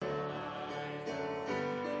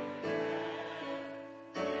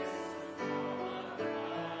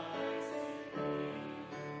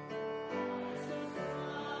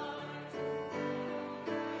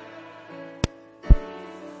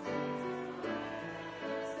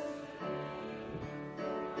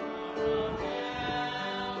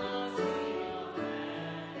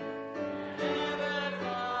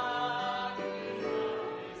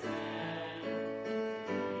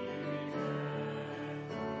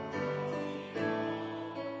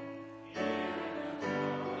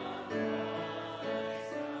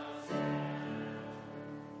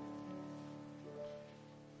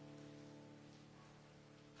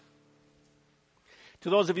To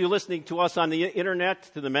those of you listening to us on the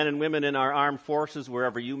internet, to the men and women in our armed forces,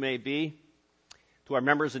 wherever you may be, to our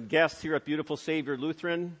members and guests here at Beautiful Savior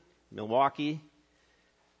Lutheran, Milwaukee,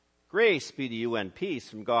 grace be to you and peace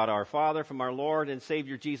from God our Father, from our Lord and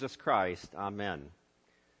Savior Jesus Christ. Amen.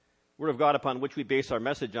 Word of God upon which we base our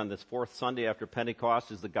message on this fourth Sunday after Pentecost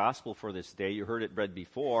is the gospel for this day. You heard it read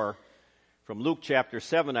before. From Luke chapter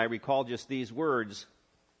 7, I recall just these words.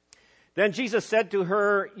 Then Jesus said to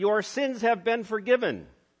her, "Your sins have been forgiven."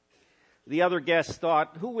 The other guests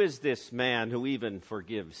thought, "Who is this man who even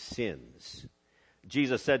forgives sins?"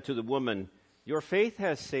 Jesus said to the woman, "Your faith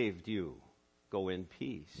has saved you. Go in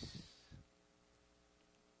peace."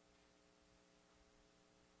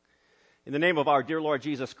 In the name of our dear Lord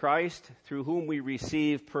Jesus Christ, through whom we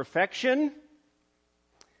receive perfection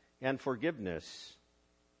and forgiveness,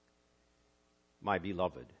 my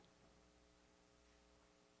beloved.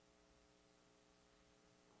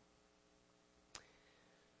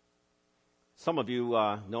 Some of you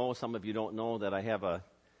know, some of you don't know that I have a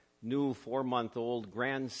new 4-month-old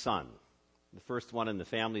grandson, the first one in the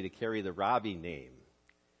family to carry the Robbie name,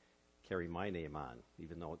 carry my name on,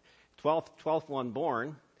 even though 12th one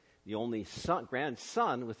born, the only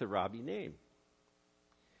grandson with the Robbie name.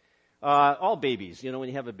 All babies, when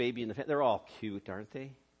you have a baby in the family, they're all cute, aren't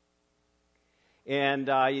they? And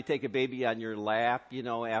you take a baby on your lap,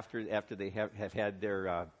 after they have had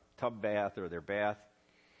their tub bath or their bath.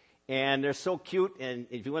 And they're so cute, and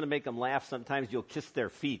if you want to make them laugh, sometimes you'll kiss their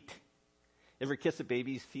feet. Ever kiss a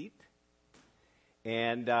baby's feet?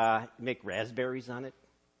 And make raspberries on it.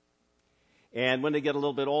 And when they get a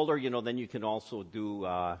little bit older, then you can also do,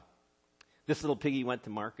 this little piggy went to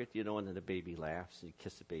market, and then the baby laughs, and you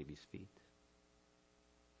kiss the baby's feet.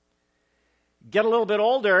 Get a little bit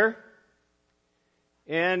older,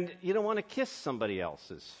 and you don't want to kiss somebody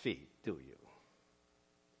else's feet, do you?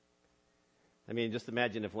 I mean, just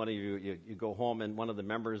imagine if one of you go home and one of the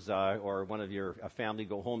members or one of your family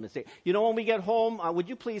go home and say, when we get home, would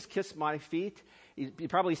you please kiss my feet? You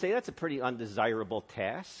probably say, that's a pretty undesirable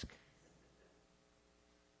task.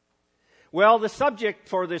 Well, the subject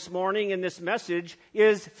for this morning in this message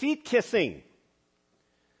is feet kissing.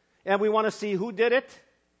 And we want to see who did it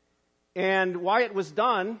and why it was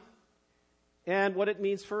done and what it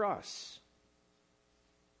means for us.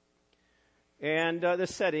 And the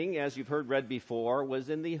setting, as you've heard read before,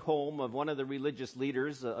 was in the home of one of the religious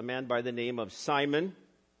leaders, a man by the name of Simon,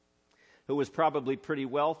 who was probably pretty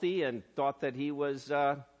wealthy and thought that he was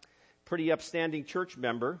a pretty upstanding church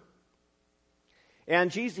member.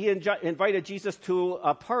 And he invited Jesus to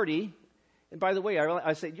a party. And by the way,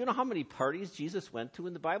 I say, you know how many parties Jesus went to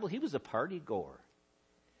in the Bible? He was a party goer.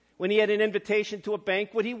 When he had an invitation to a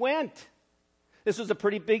banquet, he went. This was a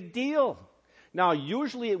pretty big deal. Now,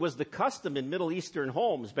 usually it was the custom in Middle Eastern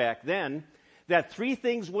homes back then that 3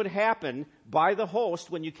 things would happen by the host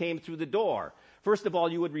when you came through the door. First of all,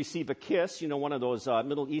 you would receive a kiss, one of those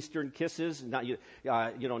Middle Eastern kisses, not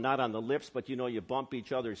on the lips, but you bump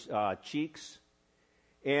each other's cheeks.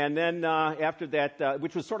 And then after that,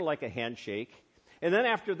 which was sort of like a handshake. And then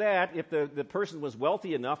after that, if the person was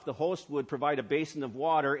wealthy enough, the host would provide a basin of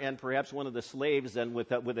water, and perhaps one of the slaves then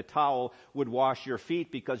with a towel would wash your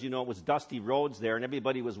feet because, it was dusty roads there, and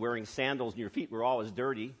everybody was wearing sandals, and your feet were always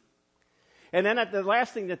dirty. And then the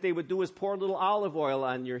last thing that they would do is pour a little olive oil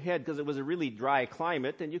on your head because it was a really dry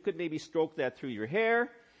climate, and you could maybe stroke that through your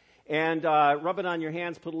hair and rub it on your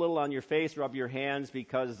hands, put a little on your face, rub your hands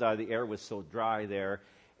because the air was so dry there,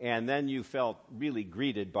 and then you felt really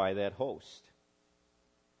greeted by that host.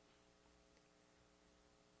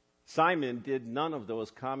 Simon did none of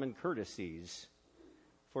those common courtesies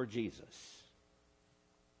for Jesus.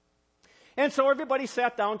 And so everybody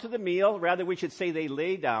sat down to the meal. Rather, we should say they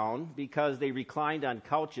lay down because they reclined on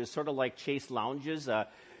couches, sort of like chaise lounges.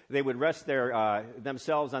 They would rest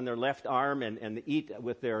themselves on their left arm and eat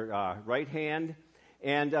with their right hand.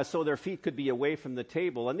 And so their feet could be away from the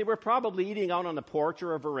table. And they were probably eating out on a porch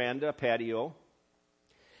or a veranda, a patio.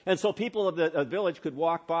 And so people of the village could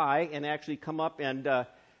walk by and actually come up and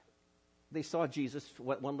they saw Jesus.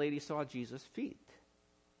 One lady saw Jesus' feet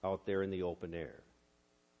out there in the open air.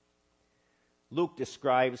 Luke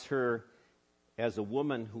describes her as a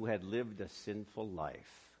woman who had lived a sinful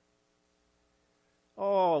life.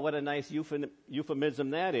 Oh, what a nice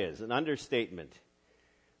euphemism that is, an understatement.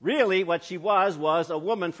 Really, what she was a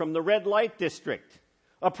woman from the red light district,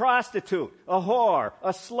 a prostitute, a whore,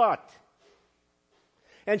 a slut.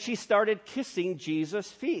 And she started kissing Jesus'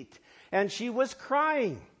 feet, and she was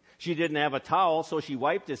crying. She didn't have a towel, so she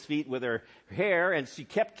wiped his feet with her hair, and she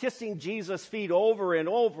kept kissing Jesus' feet over and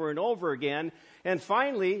over and over again. And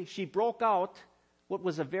finally, she broke out what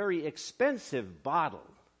was a very expensive bottle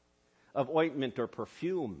of ointment or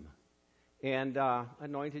perfume and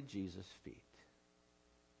anointed Jesus' feet.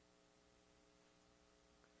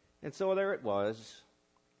 And so there it was.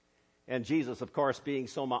 And Jesus, of course, being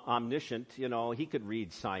so omniscient, he could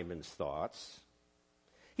read Simon's thoughts.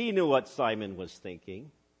 He knew what Simon was thinking.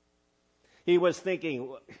 He was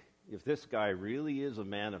thinking, if this guy really is a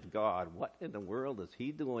man of God, what in the world is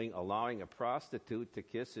he doing allowing a prostitute to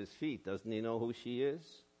kiss his feet? Doesn't he know who she is?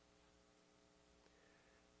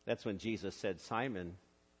 That's when Jesus said, Simon,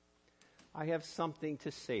 I have something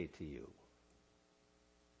to say to you.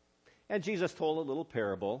 And Jesus told a little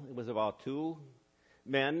parable. It was about two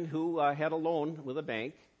men who had a loan with a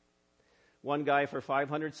bank. One guy for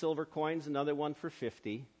 500 silver coins, another one for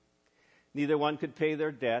 50. Neither one could pay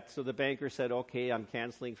their debt, so the banker said, okay, I'm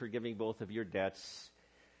canceling, forgiving both of your debts.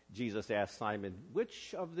 Jesus asked Simon,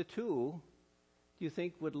 which of the two do you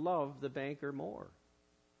think would love the banker more?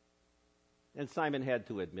 And Simon had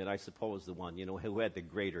to admit, I suppose the one, who had the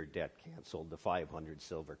greater debt canceled, the 500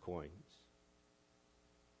 silver coins.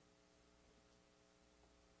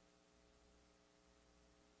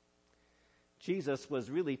 Jesus was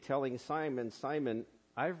really telling Simon, Simon,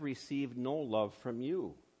 I've received no love from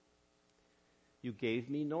you. You gave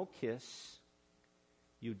me no kiss.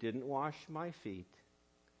 You didn't wash my feet.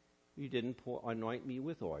 You didn't anoint me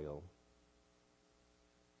with oil.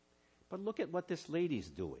 But look at what this lady's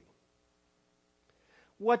doing.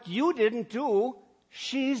 What you didn't do,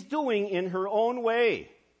 she's doing in her own way.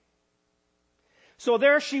 So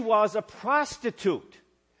there she was, a prostitute,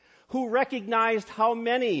 who recognized how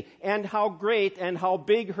many and how great and how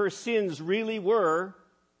big her sins really were,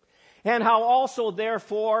 and how also,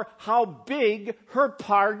 therefore, how big her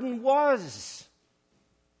pardon was.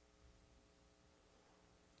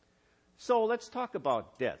 So let's talk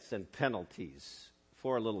about debts and penalties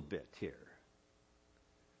for a little bit here.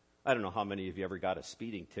 I don't know how many of you ever got a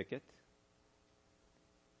speeding ticket.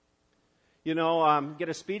 Get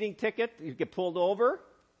a speeding ticket, you get pulled over,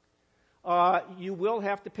 you will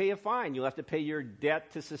have to pay a fine. You'll have to pay your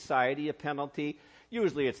debt to society, a penalty.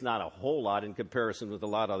 Usually it's not a whole lot in comparison with a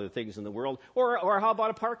lot of other things in the world. Or how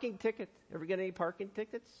about a parking ticket? Ever get any parking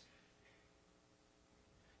tickets?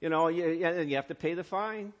 You have to pay the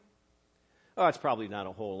fine. Oh, it's probably not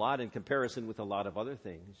a whole lot in comparison with a lot of other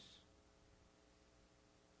things.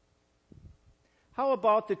 How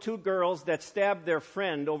about the two girls that stabbed their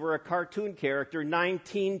friend over a cartoon character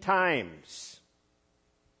 19 times?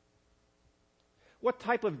 What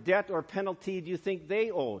type of debt or penalty do you think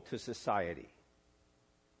they owe to society?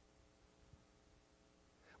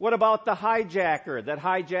 What about the hijacker that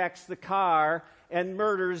hijacks the car and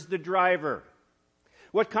murders the driver?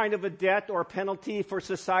 What kind of a debt or penalty for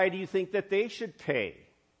society do you think that they should pay?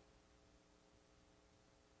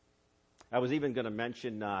 I was even going to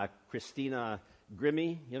mention Christina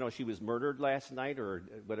Grimmie. She was murdered last night or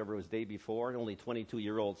whatever it was, day before, only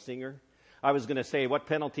 22-year-old singer. I was going to say, what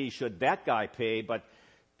penalty should that guy pay? But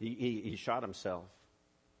he shot himself.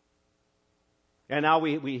 And now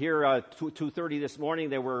we hear 2:30 this morning,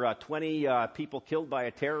 there were 20 people killed by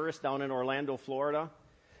a terrorist down in Orlando, Florida.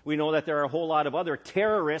 We know that there are a whole lot of other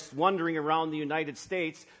terrorists wandering around the United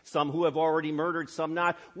States, some who have already murdered, some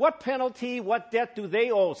not. What penalty, what debt do they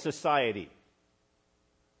owe society?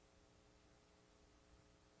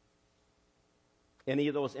 Any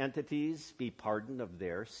of those entities be pardoned of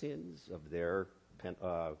their sins, of their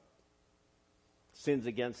sins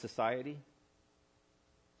against society?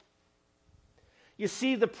 You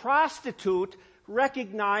see, the prostitute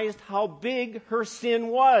recognized how big her sin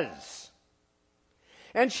was.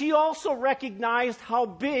 And she also recognized how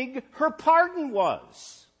big her pardon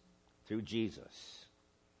was through Jesus.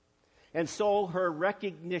 And so her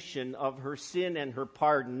recognition of her sin and her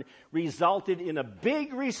pardon resulted in a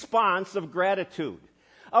big response of gratitude,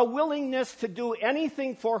 a willingness to do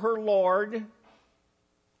anything for her Lord,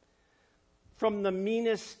 from the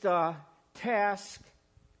meanest task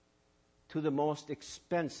to the most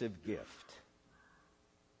expensive gift.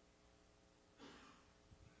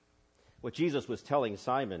 What Jesus was telling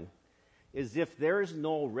Simon is if there's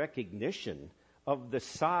no recognition of the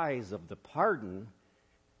size of the pardon,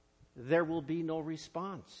 there will be no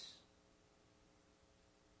response.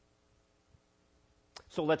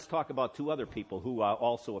 So let's talk about two other people who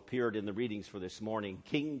also appeared in the readings for this morning.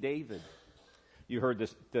 King David. You heard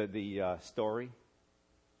the story?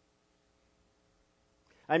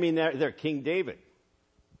 I mean, they're King David.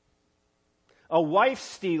 A wife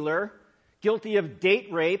stealer, guilty of date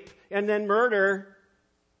rape and then murder.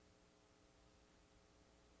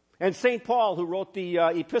 And St. Paul, who wrote the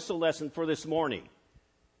epistle lesson for this morning,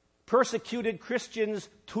 persecuted Christians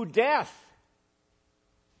to death.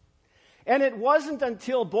 And it wasn't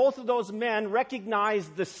until both of those men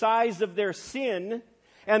recognized the size of their sin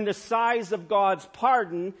and the size of God's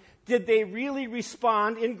pardon did they really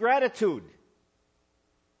respond in gratitude.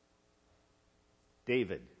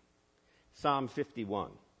 David, Psalm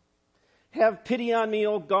 51. Have pity on me,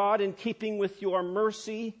 O God, in keeping with your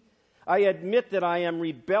mercy. I admit that I am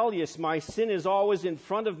rebellious. My sin is always in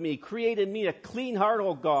front of me. Create in me a clean heart,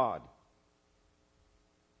 O God.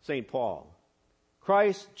 St. Paul.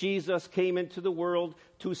 Christ Jesus came into the world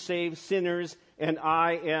to save sinners, and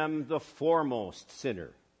I am the foremost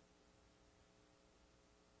sinner.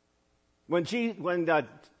 When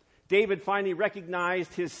David finally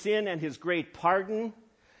recognized his sin and his great pardon,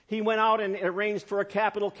 he went out and arranged for a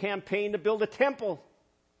capital campaign to build a temple.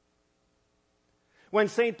 When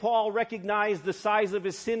St. Paul recognized the size of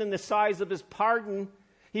his sin and the size of his pardon,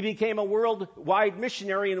 he became a worldwide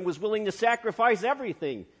missionary and was willing to sacrifice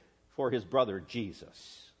everything for his brother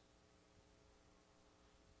Jesus.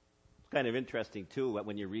 It's kind of interesting, too,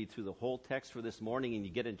 when you read through the whole text for this morning and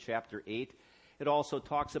you get in chapter 8, it also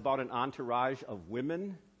talks about an entourage of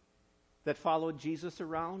women that followed Jesus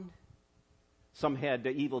around. Some had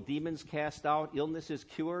evil demons cast out, illnesses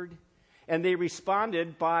cured, and they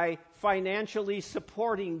responded by financially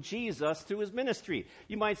supporting Jesus through his ministry.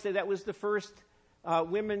 You might say that was the first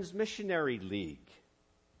women's missionary league.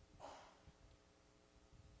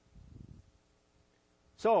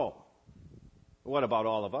 So, what about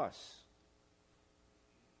all of us?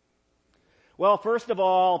 Well, first of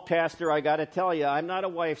all, Pastor, I got to tell you, I'm not a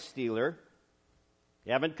wife stealer.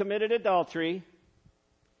 Haven't committed adultery.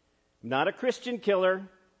 Not a Christian killer.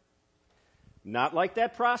 Not like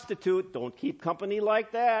that prostitute. Don't keep company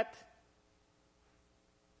like that.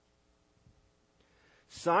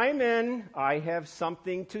 Simon, I have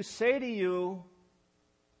something to say to you.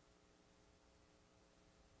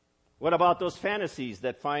 What about those fantasies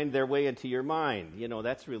that find their way into your mind? You know,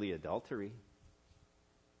 that's really adultery.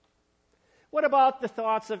 What about the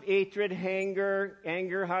thoughts of hatred,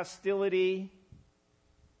 anger, hostility,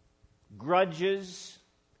 grudges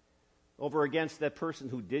over against that person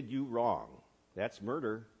who did you wrong? That's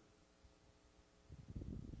murder.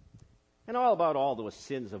 And all about all those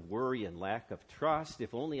sins of worry and lack of trust.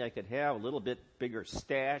 If only I could have a little bit bigger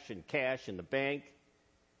stash and cash in the bank,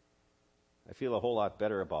 I feel a whole lot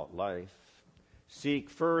better about life. Seek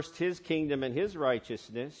first his kingdom and his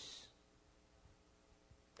righteousness.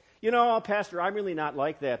 You know, Pastor, I'm really not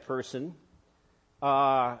like that person.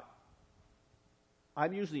 I'm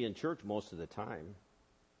usually in church most of the time.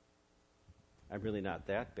 I'm really not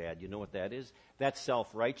that bad. You know what that is? That's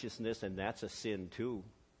self-righteousness, and that's a sin too.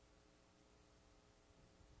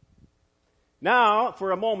 Now,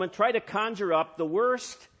 for a moment, try to conjure up the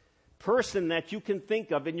worst person that you can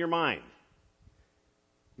think of in your mind.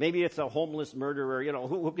 Maybe it's a homeless murderer. You know,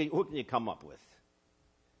 who can you come up with?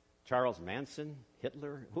 Charles Manson?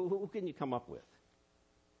 Hitler? Who can you come up with?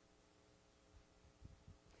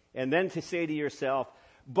 And then to say to yourself,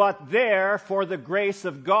 but there, for the grace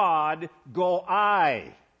of God, go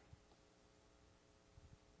I.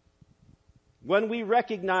 When we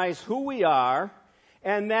recognize who we are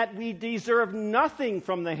and that we deserve nothing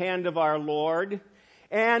from the hand of our Lord,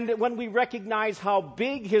 and when we recognize how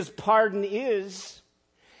big his pardon is,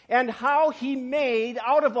 and how he made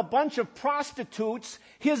out of a bunch of prostitutes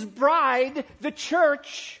his bride, the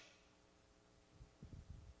church,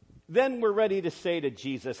 then we're ready to say to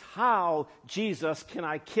Jesus, how, Jesus, can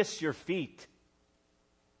I kiss your feet?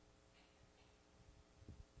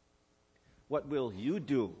 What will you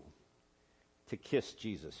do to kiss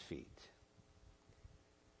Jesus' feet?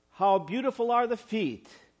 How beautiful are the feet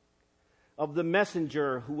of the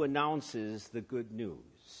messenger who announces the good news.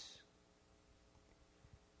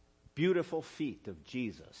 Beautiful feet of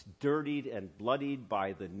Jesus, dirtied and bloodied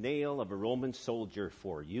by the nail of a Roman soldier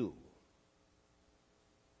for you.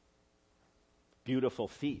 Beautiful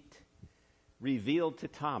feet, revealed to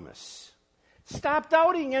Thomas. Stop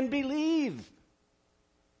doubting and believe.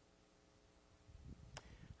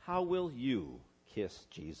 How will you kiss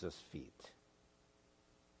Jesus' feet?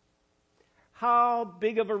 How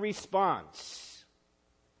big of a response?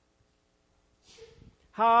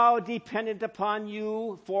 How dependent upon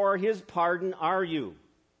you for his pardon are you?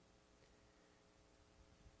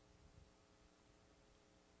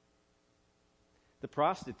 The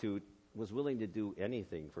prostitute was willing to do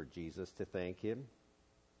anything for Jesus to thank him.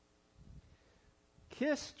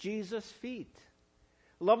 Kiss Jesus' feet.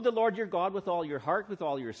 Love the Lord your God with all your heart, with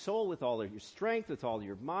all your soul, with all your strength, with all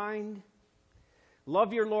your mind.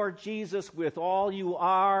 Love your Lord Jesus with all you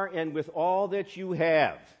are and with all that you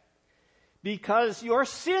have. Because your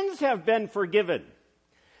sins have been forgiven.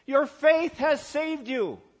 Your faith has saved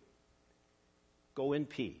you. Go in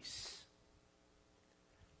peace.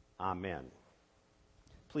 Amen.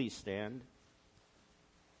 Please stand.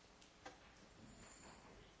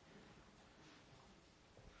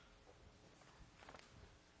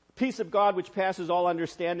 Peace of God, which passes all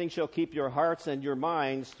understanding, shall keep your hearts and your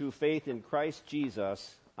minds through faith in Christ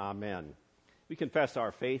Jesus. Amen. We confess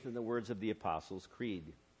our faith in the words of the Apostles' Creed.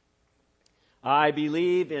 I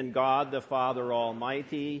believe in God the Father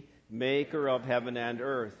Almighty, maker of heaven and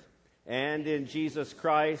earth, and in Jesus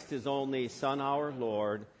Christ, his only Son, our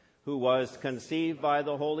Lord, who was conceived by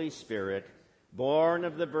the Holy Spirit, born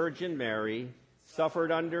of the Virgin Mary,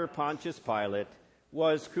 suffered under Pontius Pilate,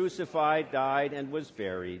 was crucified, died, and was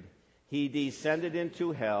buried. He descended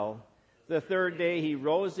into hell. The third day he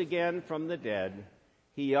rose again from the dead.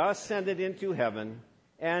 He ascended into heaven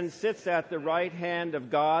and sits at the right hand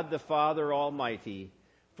of God the Father Almighty.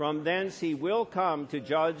 From thence he will come to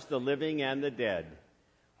judge the living and the dead.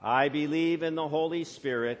 I believe in the Holy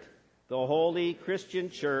Spirit, the holy Christian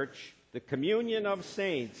church, the communion of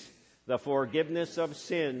saints, the forgiveness of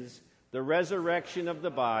sins, the resurrection of the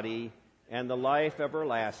body, and the life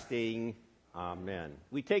everlasting. Amen.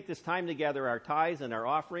 We take this time to gather our tithes and our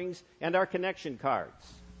offerings and our connection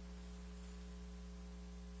cards.